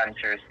the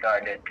transfer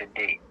started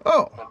today.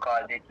 Oh.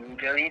 Because it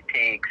usually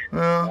takes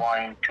Yeah.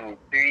 1 to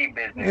 3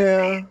 business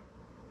days.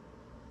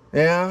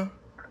 Yeah.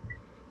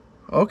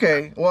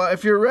 Okay. Well,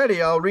 if you're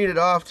ready, I'll read it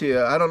off to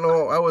you. I don't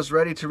know. I was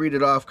ready to read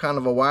it off kind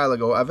of a while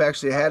ago. I've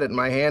actually had it in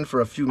my hand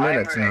for a few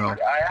minutes now.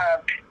 I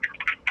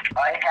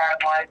have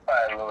my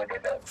file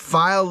loaded up.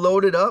 File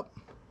loaded up?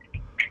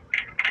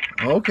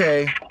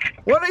 Okay.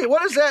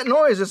 What is that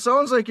noise? It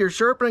sounds like you're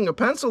sharpening a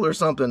pencil or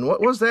something.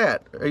 What was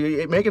that? Are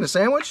you making a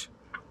sandwich?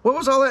 What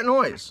was all that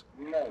noise?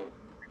 No.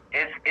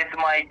 It's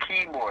my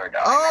keyboard.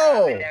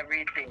 Oh! I'm having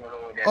everything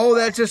loaded. Oh,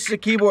 that's just a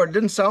keyboard. It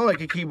didn't sound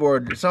like a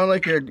keyboard. It sounded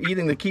like you're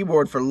eating the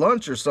keyboard for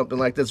lunch or something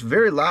like that. It's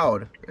very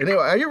loud. Anyway,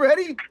 are you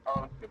ready?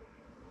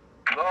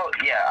 Well,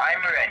 yeah,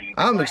 I'm ready.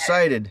 I'm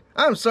excited.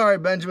 I'm sorry,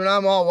 Benjamin.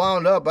 I'm all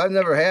wound up. I've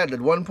never had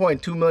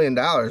 $1.2 million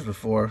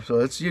before. So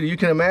it's you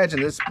can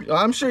imagine this.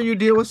 I'm sure you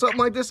deal with something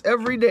like this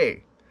every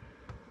day.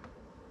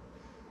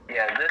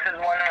 Yeah, this is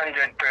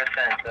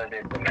 100%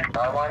 legitimate.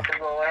 I want to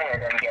go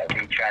ahead and get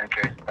the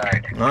transfer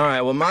started. All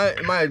right. Well,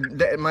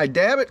 my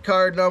debit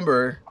card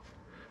number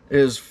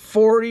is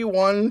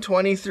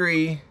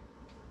 4123.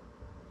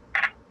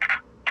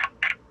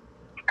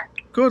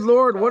 Good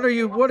Lord, what are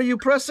you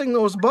pressing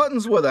those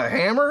buttons with, a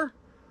hammer?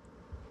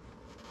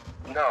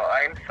 No,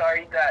 I'm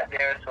sorry that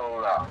they're so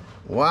long.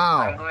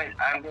 Wow.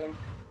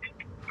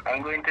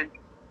 I'm going to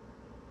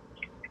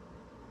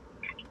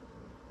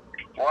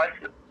What?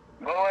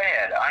 Go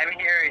ahead. I'm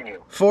hearing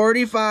you.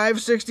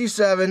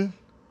 4567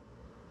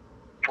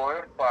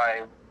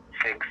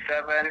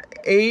 4567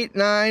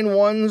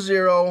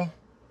 8910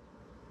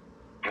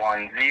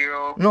 10.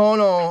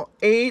 No,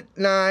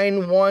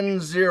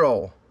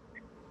 8910.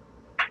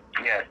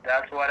 Yes,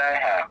 that's what I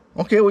have.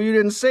 Okay, well, you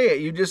didn't say it.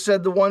 You just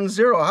said the 10.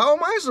 How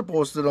am I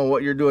supposed to know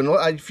what you're doing?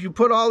 If you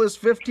put all this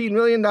 $15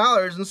 million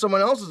in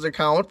someone else's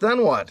account,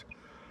 then what?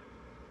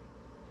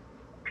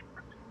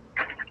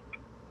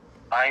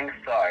 I'm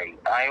sorry.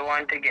 I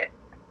want to get...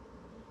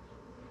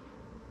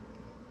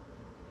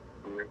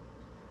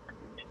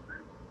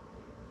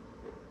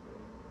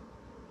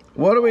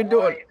 What are we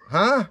doing?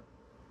 Huh?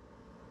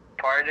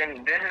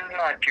 Pardon? This is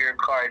not your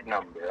card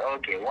number.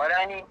 Okay, what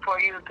I need for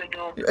you to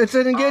do... It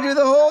didn't give you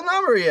the whole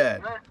number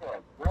yet.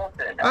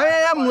 Listen. I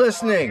am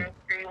listening.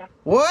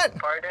 What?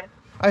 Pardon?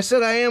 I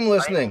said I am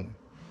listening.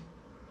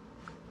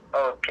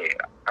 Okay,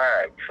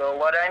 alright. So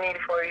what I need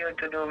for you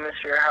to do,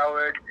 Mr.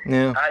 Howard,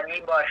 Yeah. at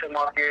the bottom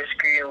of your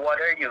screen, what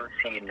are you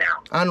seeing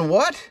now? On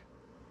what?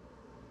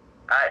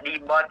 At the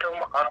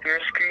bottom of your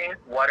screen,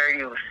 what are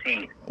you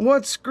seeing?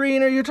 What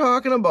screen are you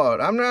talking about?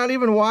 I'm not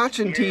even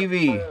watching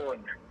TV.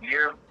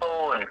 Your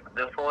phone.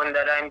 The phone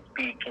that I'm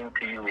speaking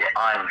to you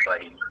on,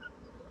 buddy.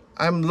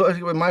 I'm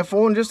looking. My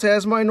phone just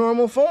has my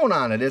normal phone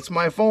on it. It's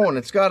my phone.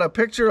 It's got a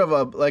picture of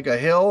a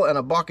hill and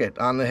a bucket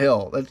on the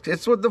hill.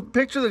 It's what the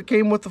picture that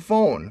came with the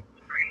phone.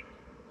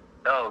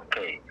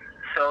 Okay.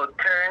 So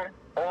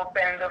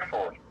open the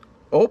phone.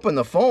 Open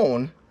the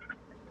phone?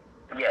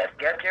 Yes,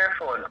 get your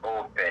phone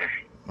open.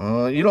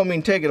 You don't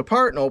mean take it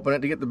apart and open it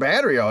to get the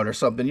battery out or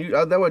something?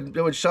 That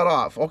would shut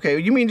off. Okay,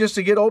 you mean just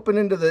to get open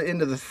into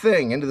the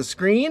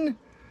screen?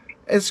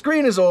 The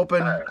screen is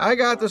open. I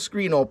got the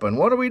screen open.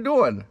 What are we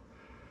doing?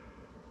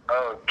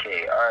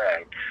 Okay, all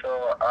right.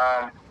 So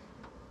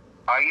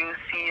are you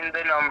seeing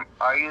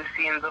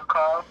the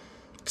call?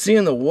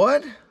 Seeing the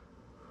what?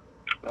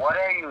 What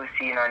are you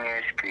seeing on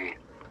your screen?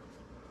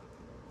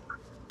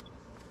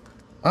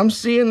 I'm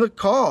seeing the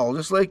call,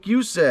 just like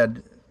you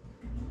said.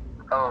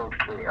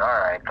 Okay,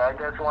 alright. I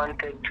just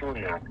wanted to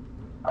know.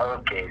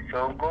 Okay,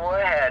 so go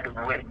ahead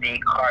with the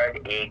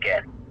card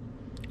again.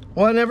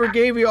 Well, I never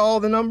gave you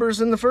all the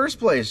numbers in the first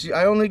place.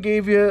 I only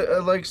gave you,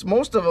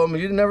 most of them.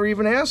 You never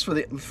even asked for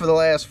the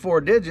last 4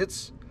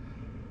 digits.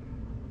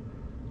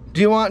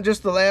 Do you want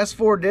just the last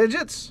 4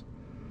 digits?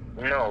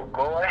 No,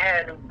 go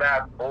ahead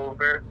back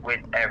over with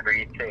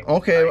everything.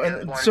 Okay,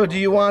 and so do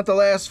you want the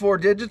last 4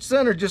 digits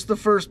then, or just the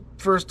first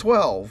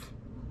 12?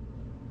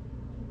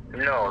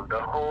 No, the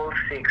whole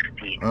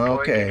 16. Okay.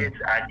 4 digits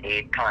at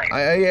 8 times.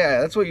 Yeah,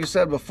 that's what you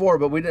said before,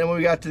 but when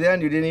we got to the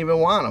end, you didn't even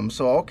want them.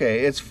 So,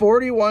 okay, it's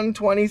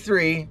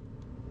 4123.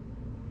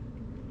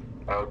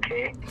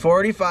 Okay.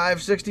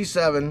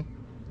 4567.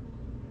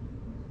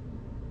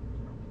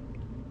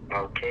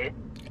 Okay.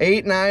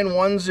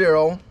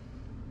 8910.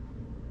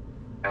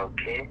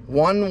 Okay.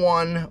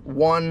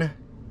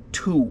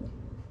 1112.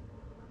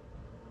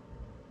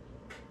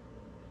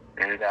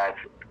 And that's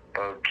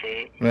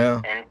okay.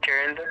 Yeah. And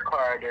turn the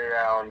card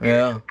around.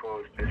 Yeah. You're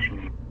supposed to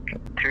see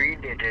 3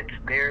 digits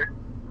there.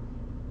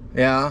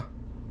 Yeah.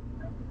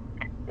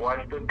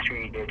 What's the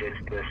 3 digits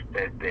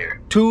listed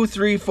there?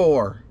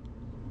 234.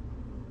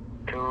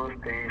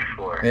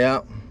 234.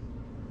 Yeah.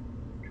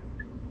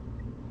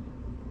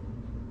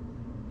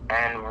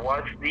 And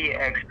what's the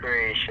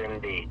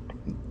expiration date?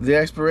 The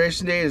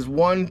expiration date is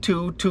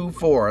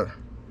 1224.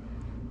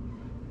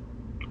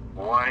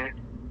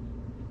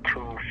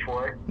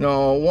 124.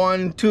 No,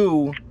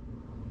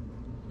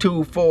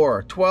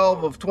 1224.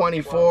 12 of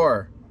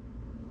 24.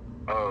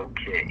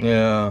 Okay.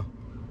 Yeah.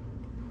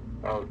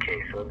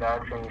 Okay, so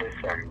that's in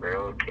December.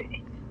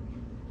 Okay.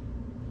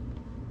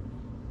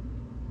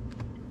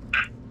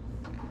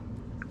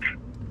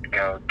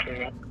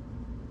 Okay.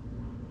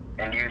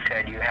 And you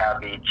said you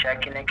have a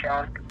checking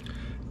account?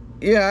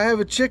 Yeah, I have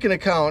a chicken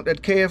account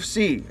at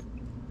KFC.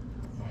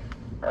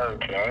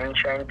 Okay, I'm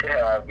trying to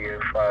have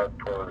your file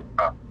pulled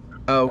up.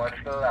 Oh.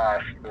 What's the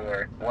last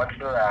four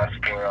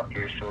of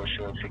your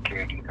social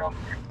security number?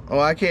 Oh,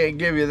 I can't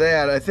give you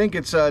that. I think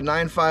it's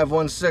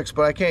 9516,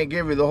 but I can't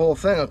give you the whole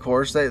thing, of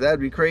course. That'd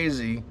be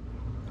crazy.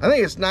 I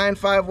think it's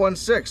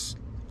 9516.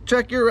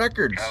 Check your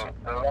records.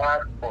 No, the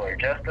last four,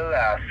 just the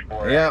last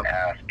four. Yep. I'm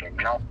asking,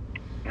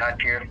 not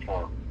your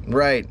full.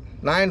 Right,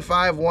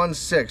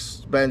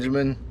 9516,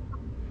 Benjamin.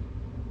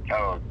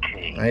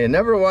 Okay. You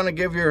never want to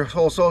give your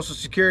whole social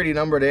security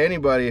number to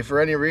anybody for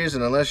any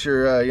reason, unless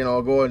you're,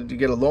 going to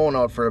get a loan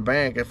out for a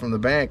bank from the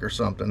bank or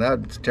something.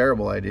 That's a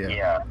terrible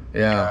idea.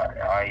 Yeah.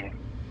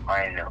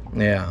 I know.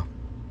 Yeah.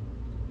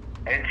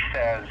 It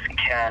says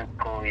can't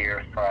pull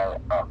your file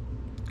up.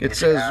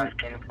 It's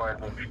asking for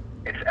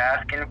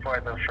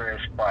the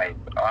first five.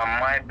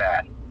 My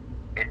bad.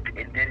 It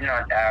did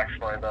not ask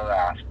for the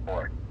last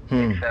four.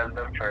 It says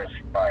the first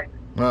five.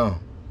 Oh.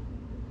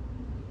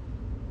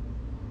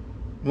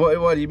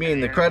 What do you mean?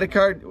 The credit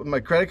card? My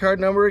credit card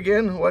number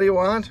again? What do you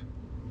want?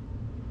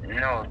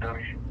 No,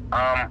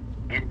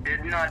 it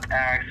did not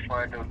ask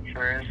for the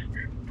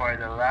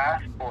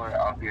last four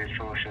of your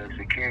social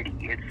security.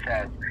 It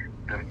says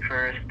the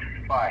first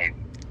five.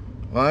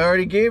 Well, I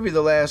already gave you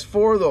the last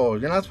four, though.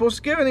 You're not supposed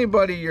to give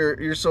anybody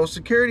your social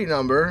security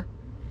number,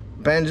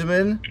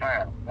 Benjamin. All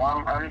right.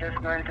 Well,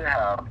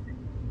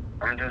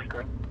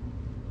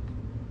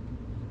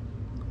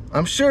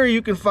 I'm sure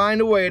you can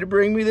find a way to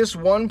bring me this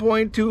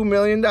 $1.2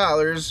 million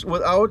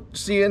without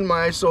seeing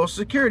my social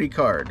security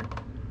card.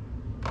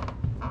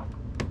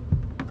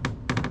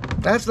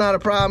 That's not a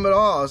problem at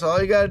all. So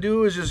all you got to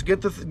do is just get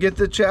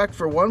the check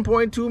for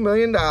 $1.2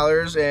 million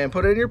and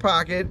put it in your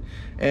pocket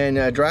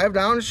and drive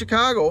down to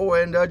Chicago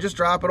and just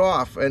drop it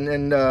off. And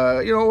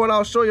you know what?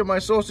 I'll show you my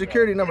social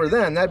security number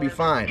then. That'd be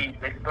fine.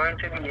 It's going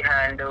to be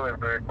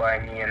hand-delivered by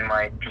me and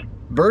my team.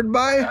 Bird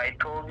by? I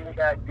told you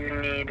that you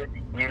need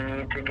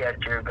to get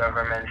your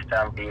government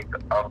stamp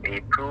of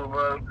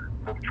approval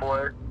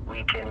before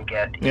we can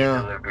get a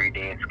delivery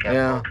date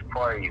scheduled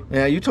for you.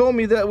 Yeah, you told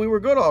me that we were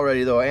good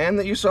already, though, and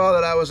that you saw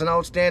that I was an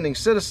outstanding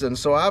citizen,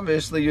 so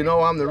obviously you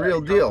know I'm the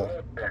real deal.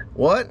 Listen,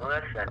 what?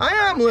 Listen. I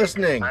am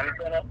listening.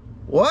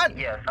 What?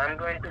 Yes, I'm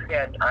going to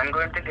get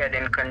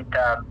in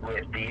contact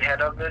with the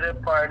head of the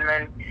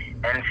department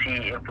and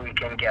see if we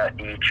can get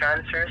the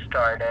transfer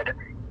started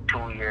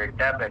to your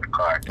debit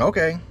card.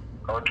 Okay.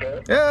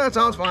 Okay? Yeah, that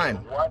sounds fine.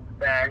 What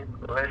bank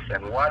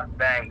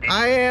did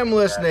I am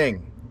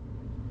listening.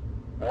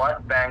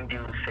 What bank do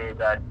you say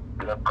that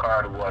the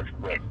card was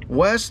with?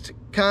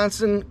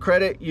 Wisconsin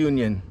Credit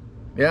Union.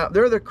 Yeah,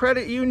 they're the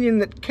credit union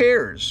that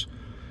cares.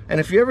 And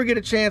if you ever get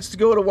a chance to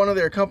go to one of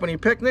their company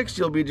picnics,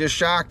 you'll be just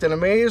shocked and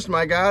amazed.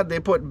 My God, they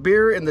put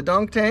beer in the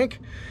dunk tank,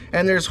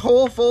 and there's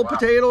full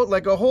potato,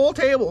 like a whole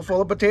table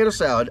full of potato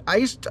salad,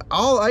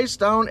 all iced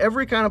down,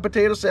 every kind of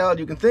potato salad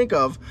you can think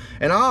of,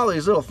 and all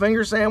these little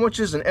finger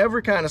sandwiches and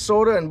every kind of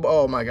soda, and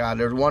oh my God,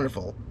 they're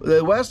wonderful.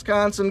 The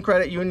Wisconsin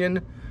Credit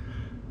Union,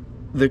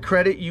 the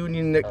credit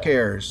union that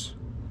cares.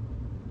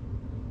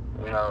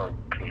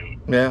 Okay.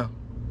 Yeah.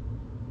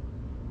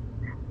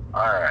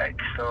 Alright,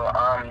 so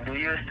do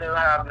you still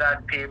have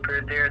that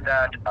paper there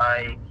that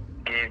I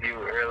gave you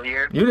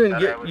earlier? You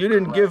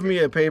didn't give me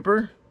a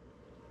paper?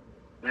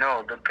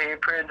 No, the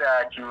paper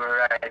that you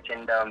were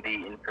writing down the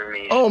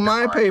information. Oh,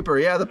 my paper.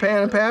 Yeah, the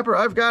pen and paper.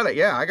 I've got it.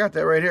 Yeah, I got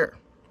that right here.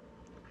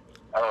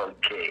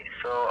 Okay,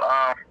 so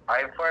I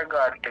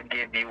forgot to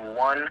give you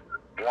one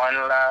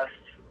last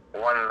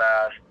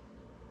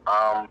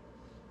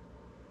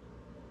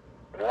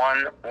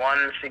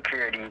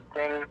security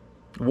thing.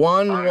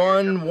 One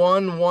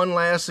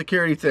last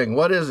security thing.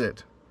 What is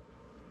it?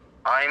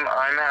 I'm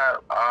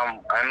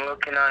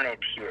looking on it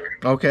here.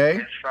 Okay.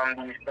 It's from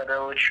the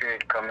Federal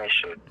Trade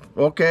Commission.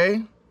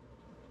 Okay.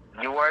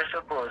 You are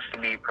supposed to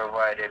be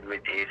provided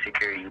with a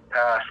security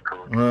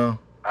passcode. Well,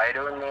 I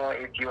don't know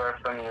if you are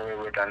familiar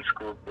with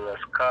unscrupulous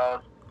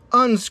calls.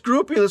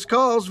 Unscrupulous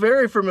calls,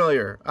 very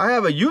familiar. I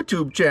have a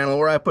YouTube channel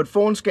where I put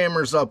phone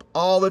scammers up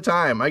all the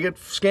time. I get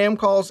scam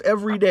calls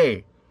every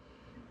day.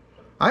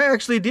 I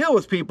actually deal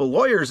with people,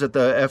 lawyers at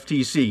the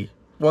FTC,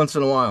 once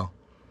in a while.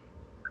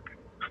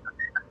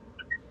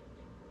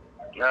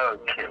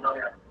 Okay.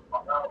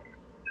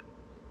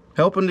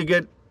 Helping to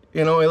get,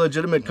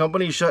 illegitimate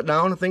companies shut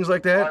down and things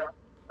like that.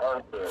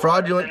 Okay.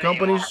 Fraudulent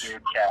companies.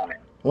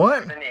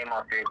 What? What's the name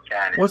of your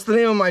channel? What's the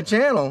name of my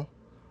channel?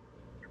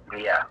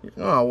 Yeah.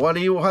 Oh,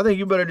 I think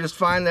you better just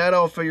find that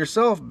out for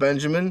yourself,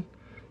 Benjamin.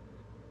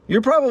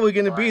 You're probably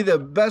going to be the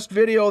best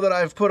video that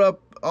I've put up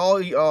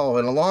in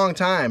a long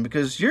time,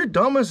 because you're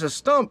dumb as a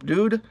stump,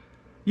 dude.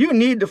 You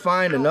need to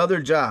find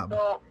another job.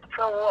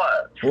 So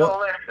what? So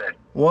listen.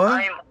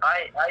 What?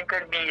 I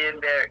could be a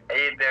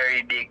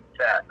very big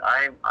fan.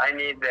 I'm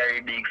a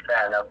very big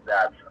fan of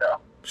that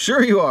stuff.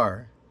 Sure you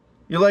are.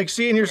 You like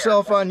seeing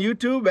yourself on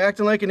YouTube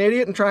acting like an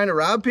idiot and trying to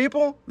rob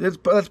people? That's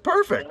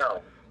perfect.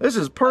 No. This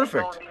is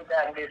perfect. I told you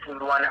that this is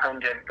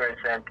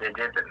 100%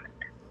 legitimate.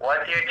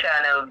 What's your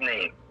channel's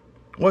name?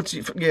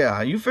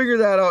 Yeah, you figure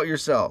that out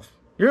yourself.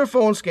 You're a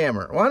phone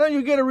scammer. Why don't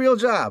you get a real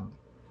job?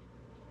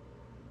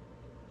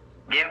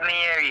 Give me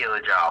a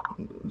real job.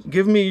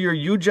 Give me your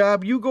you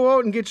job. You go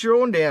out and get your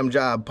own damn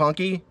job,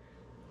 punky.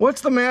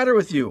 What's the matter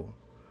with you?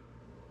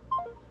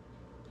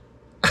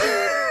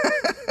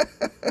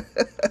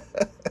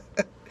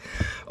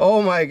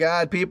 Oh my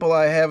God, people,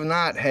 I have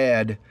not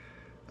had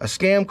a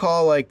scam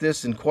call like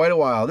this in quite a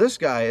while. This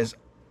guy is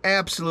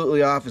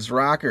absolutely off his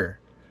rocker.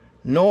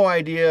 No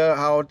idea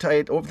how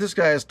tight. Oh, this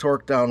guy is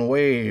torqued down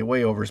way,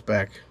 way over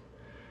spec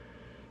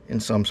in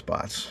some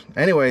spots.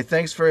 Anyway,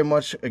 thanks very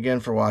much again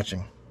for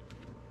watching.